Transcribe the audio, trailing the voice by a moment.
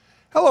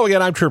Hello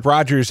again, I'm Tripp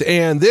Rogers,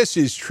 and this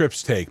is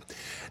Tripp's Take.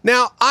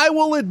 Now, I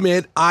will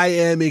admit I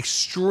am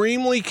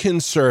extremely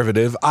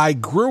conservative. I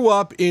grew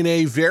up in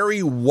a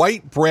very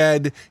white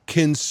bread,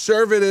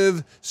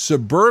 conservative,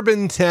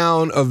 suburban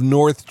town of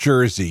North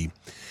Jersey.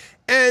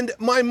 And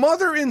my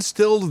mother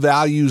instilled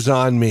values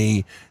on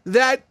me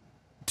that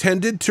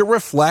tended to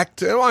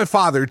reflect, and my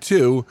father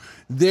too,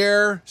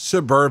 their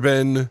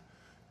suburban,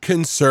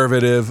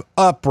 conservative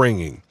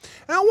upbringing.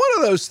 Now, one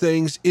of those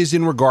things is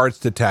in regards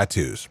to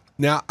tattoos.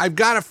 Now, I've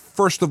got to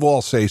first of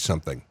all say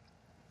something.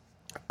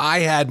 I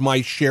had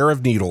my share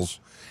of needles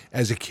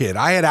as a kid.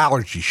 I had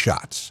allergy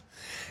shots.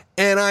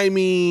 And I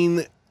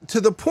mean,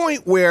 to the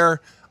point where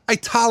I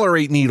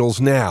tolerate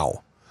needles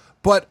now,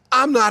 but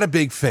I'm not a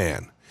big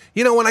fan.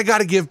 You know, when I got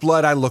to give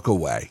blood, I look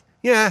away.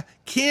 Yeah,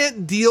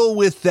 can't deal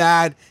with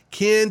that,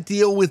 can't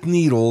deal with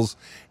needles.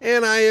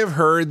 And I have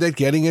heard that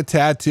getting a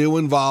tattoo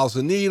involves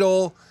a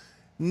needle.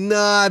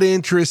 Not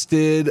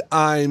interested.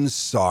 I'm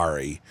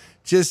sorry.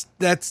 Just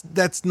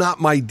that's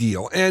not my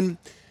deal. And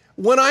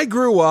when I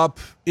grew up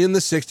in the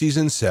 60s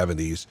and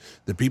 70s,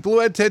 the people who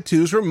had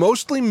tattoos were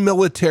mostly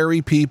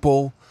military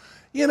people,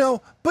 you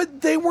know,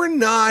 but they were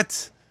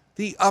not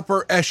the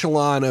upper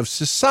echelon of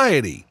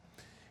society.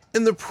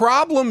 And the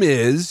problem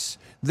is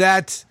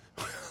that,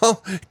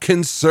 well,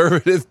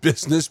 conservative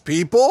business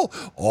people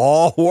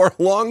all wore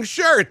long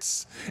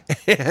shirts.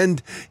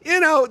 And, you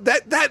know,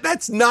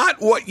 that's not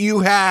what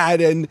you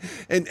had. And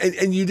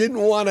you didn't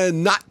want to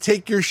not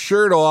take your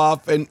shirt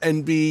off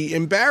and be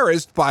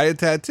embarrassed by a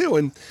tattoo.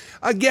 And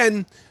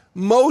again,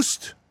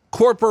 most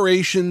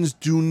corporations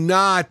do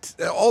not,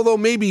 although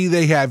maybe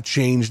they have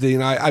changed. You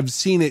know, I've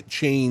seen it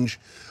change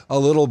a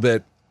little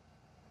bit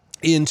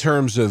in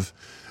terms of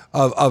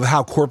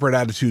how corporate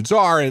attitudes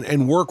are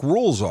and work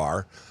rules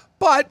are.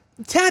 But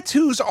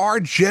tattoos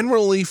are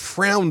generally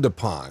frowned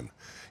upon.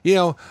 You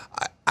know,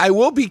 I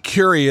will be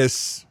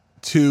curious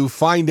to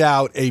find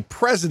out a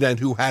president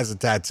who has a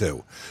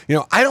tattoo. You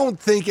know, I don't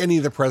think any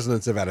of the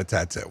presidents have had a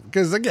tattoo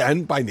because,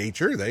 again, by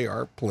nature, they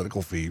are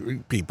political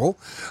people.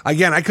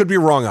 Again, I could be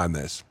wrong on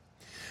this.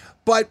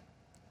 But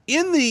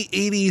in the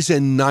 80s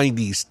and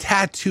 90s,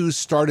 tattoos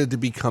started to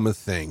become a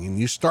thing, and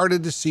you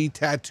started to see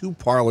tattoo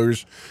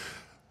parlors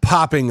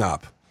popping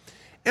up.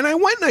 And I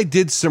went and I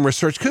did some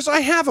research because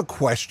I have a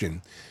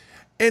question.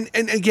 And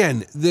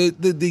again,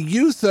 the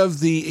youth of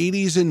the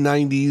 80s and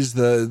 90s,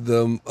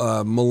 the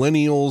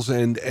millennials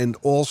and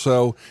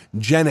also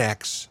Gen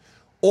X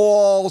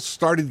all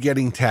started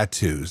getting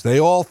tattoos. They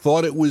all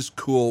thought it was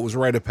cool. It was a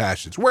rite of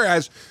passage.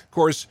 Whereas, of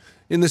course,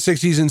 in the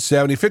 60s and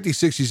 70s,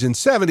 50s, 60s, and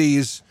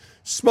 70s,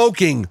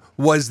 smoking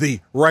was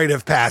the rite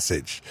of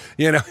passage.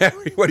 You know,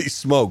 everybody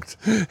smoked.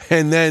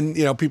 And then,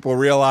 you know, people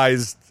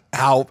realized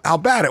how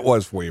bad it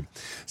was for you.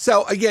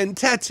 So again,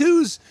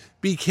 tattoos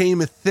became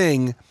a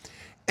thing,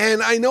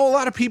 and I know a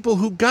lot of people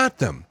who got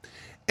them.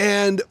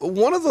 And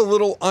one of the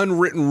little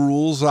unwritten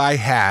rules I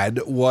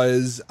had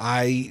was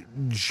I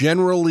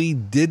generally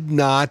did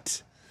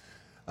not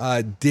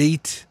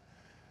date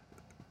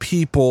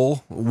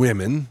people,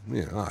 women,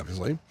 you know,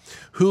 obviously,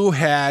 who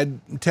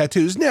had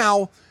tattoos.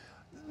 Now,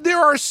 there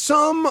are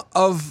some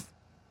of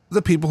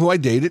the people who I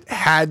dated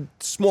had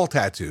small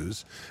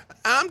tattoos.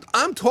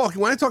 I'm talking,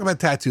 when I talk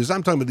about tattoos,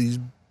 I'm talking about these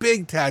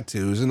big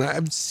tattoos, and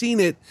I've seen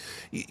it.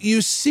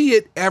 You see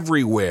it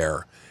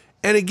everywhere.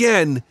 And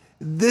again,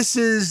 this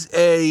is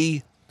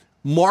a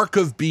mark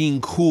of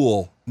being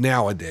cool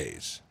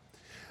nowadays.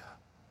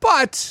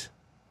 But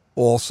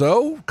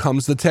also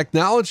comes the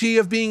technology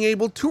of being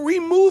able to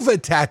remove a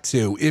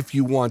tattoo if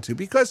you want to,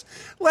 because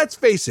let's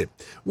face it,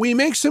 we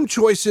make some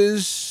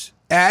choices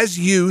as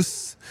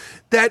youth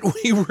that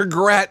we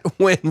regret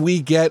when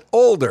we get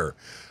older.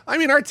 I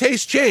mean, our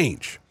tastes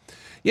change.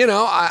 You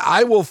know,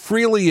 I will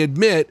freely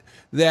admit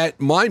that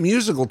my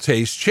musical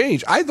tastes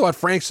changed. I thought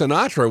Frank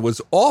Sinatra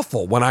was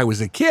awful when I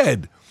was a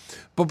kid.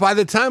 But by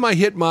the time I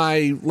hit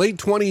my late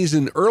 20s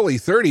and early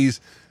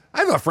 30s,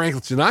 I thought Frank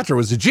Sinatra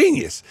was a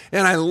genius.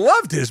 And I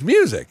loved his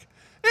music.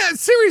 Yeah,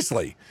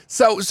 seriously.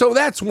 So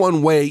that's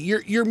one way.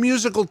 Your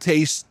musical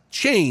tastes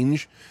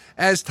change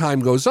as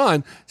time goes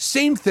on.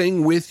 Same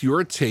thing with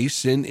your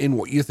tastes in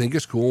what you think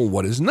is cool and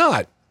what is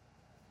not.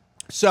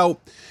 So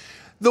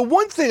the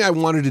one thing I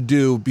wanted to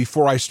do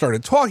before I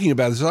started talking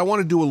about this is I want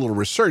to do a little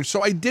research.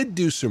 So I did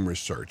do some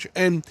research.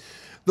 And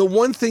the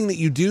one thing that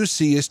you do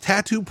see is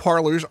tattoo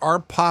parlors are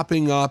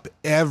popping up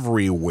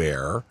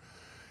everywhere.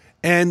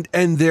 And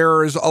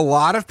there's a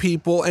lot of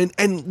people.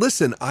 And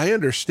listen, I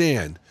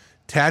understand.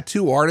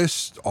 Tattoo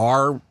artists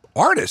are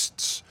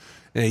artists.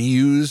 They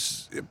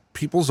use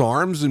people's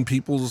arms and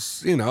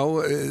people's, you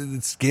know,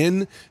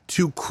 skin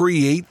to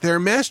create their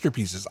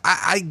masterpieces.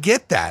 I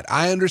get that.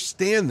 I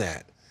understand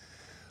that.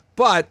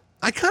 But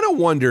I kind of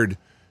wondered,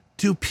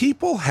 do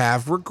people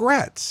have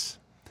regrets?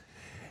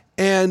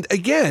 And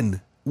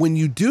again, when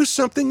you do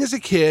something as a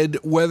kid,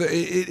 whether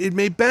it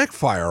may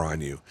backfire on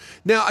you.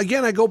 Now,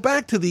 again, I go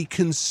back to the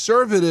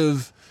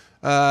conservative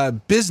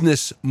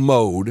business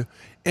mode,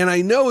 and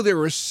I know there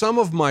are some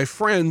of my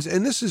friends,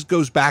 and this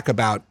goes back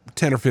about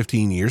 10 or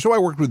 15 years, so I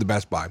worked with the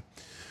Best Buy,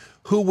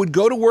 who would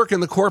go to work in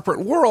the corporate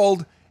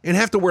world and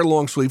have to wear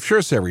long sleeve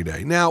shirts every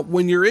day. Now,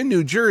 when you're in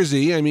New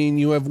Jersey, I mean,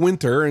 you have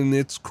winter and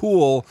it's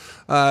cool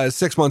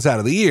 6 months out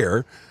of the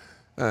year,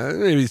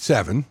 maybe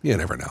 7, you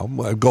never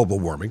know, global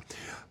warming.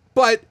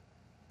 But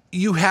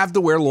you have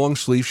to wear long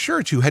sleeve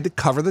shirts. You had to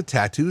cover the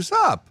tattoos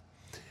up.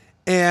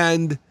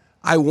 And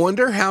I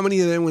wonder how many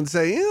of them would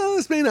say,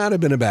 this may not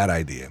have been a bad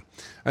idea.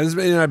 This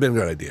may not have been a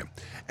good idea.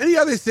 And the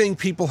other thing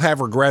people have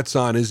regrets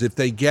on is if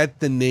they get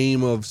the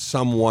name of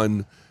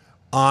someone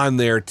on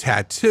their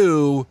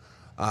tattoo,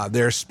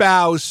 their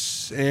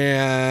spouse,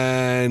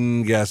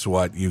 and guess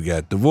what? You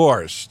get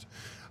divorced.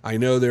 I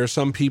know there are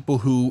some people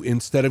who,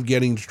 instead of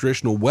getting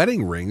traditional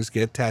wedding rings,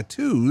 get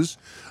tattoos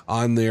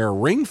on their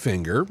ring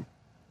finger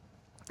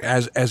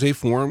as a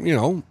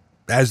form,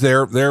 as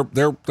their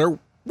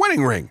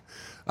wedding ring.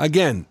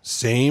 Again,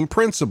 same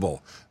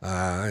principle.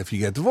 If you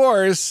get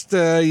divorced,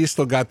 you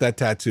still got that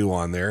tattoo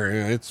on there.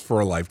 It's for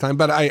a lifetime.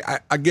 But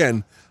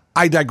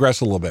I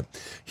digress a little bit.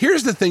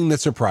 Here's the thing that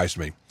surprised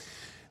me.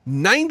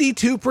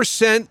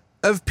 92%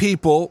 of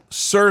people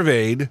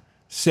surveyed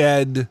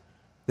said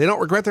they don't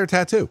regret their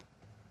tattoo.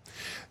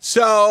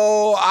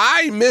 So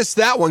I missed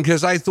that one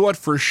because I thought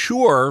for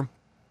sure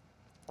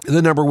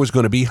the number was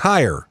going to be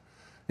higher.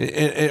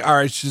 When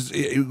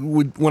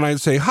I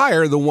say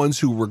higher, the ones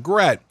who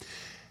regret.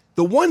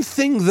 The one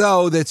thing,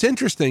 though, that's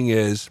interesting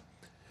is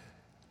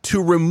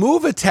to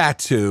remove a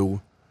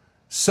tattoo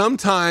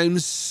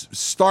sometimes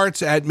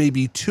starts at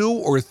maybe 2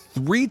 or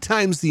 3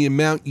 times the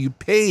amount you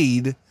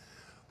paid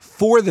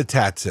for the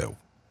tattoo.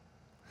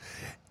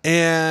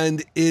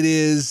 And it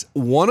is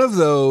one of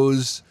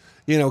those,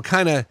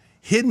 kind of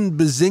hidden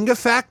bazinga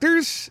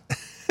factors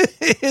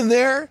in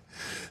there.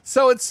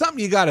 So it's something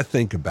you got to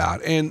think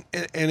about. And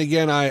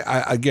again,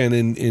 I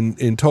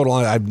in total,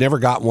 I've never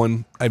got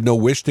one. I have no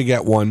wish to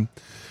get one.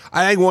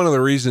 I think one of the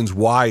reasons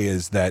why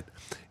is that,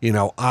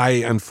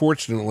 I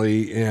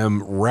unfortunately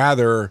am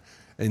rather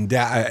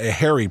a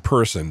hairy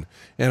person,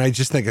 and I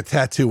just think a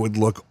tattoo would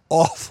look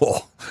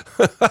awful,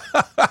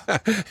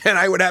 and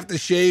I would have to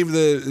shave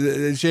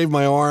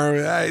my arm.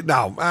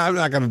 No, I'm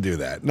not going to do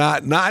that.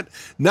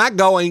 Not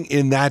going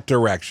in that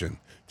direction.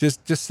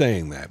 Just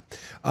saying that.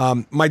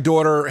 My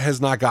daughter has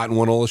not gotten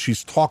one, although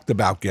she's talked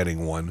about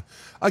getting one.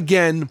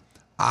 Again,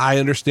 I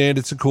understand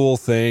it's a cool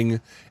thing,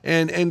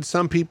 and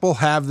some people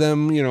have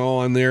them,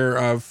 on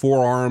their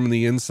forearm and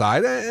the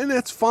inside, and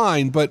that's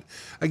fine. But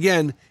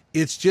again,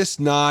 it's just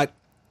not.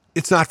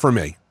 It's not for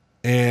me,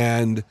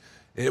 and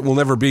it will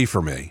never be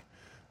for me.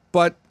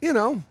 But, we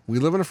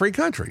live in a free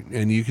country,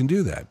 and you can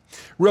do that.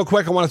 Real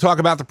quick, I want to talk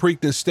about the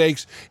Preakness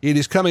Stakes. It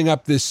is coming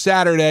up this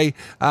Saturday.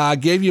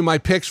 Gave you my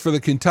picks for the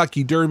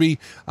Kentucky Derby.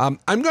 I'm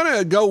going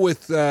to go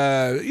with,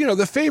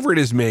 the favorite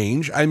is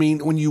Mange. I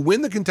mean, when you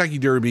win the Kentucky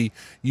Derby,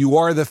 you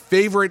are the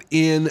favorite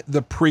in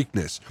the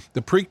Preakness.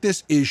 The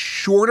Preakness is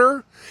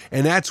shorter,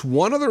 and that's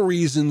one of the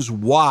reasons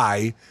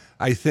why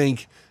I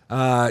think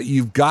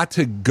you've got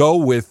to go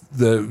with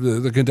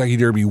the Kentucky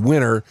Derby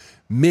winner,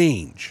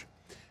 Mange.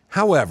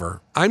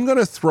 However, I'm going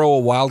to throw a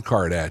wild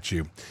card at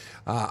you.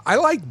 I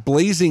like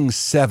Blazing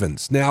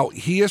Sevens. Now,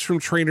 he is from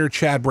trainer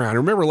Chad Brown.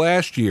 Remember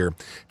last year,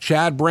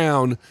 Chad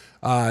Brown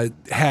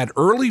had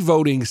early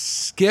voting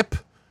skip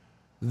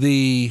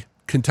the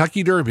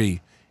Kentucky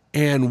Derby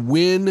and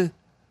won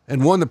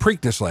the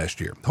Preakness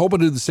last year. Hope I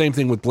do the same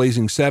thing with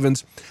Blazing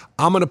Sevens.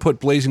 I'm going to put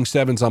Blazing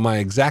Sevens on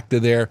my exacta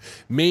there.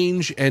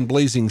 Mange and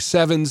Blazing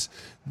Sevens.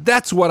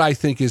 That's what I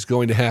think is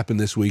going to happen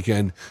this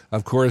weekend.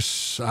 Of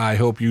course, I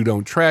hope you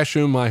don't trash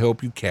them. I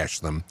hope you cash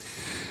them.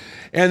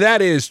 And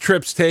that is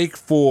Tripp's Take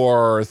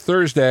for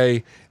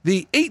Thursday,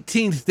 the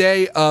 18th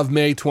day of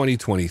May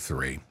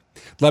 2023.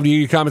 Love to hear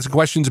your comments and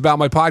questions about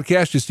my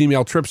podcast. Just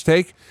email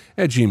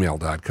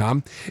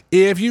trippstake@gmail.com.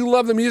 If you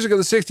love the music of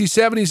the 60s,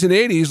 70s, and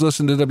 80s,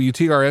 listen to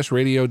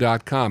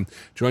WTRSradio.com.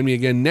 Join me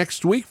again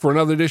next week for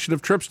another edition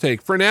of Tripp's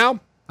Take. For now,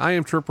 I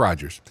am Tripp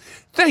Rogers.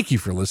 Thank you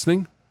for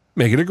listening.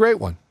 Make it a great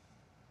one.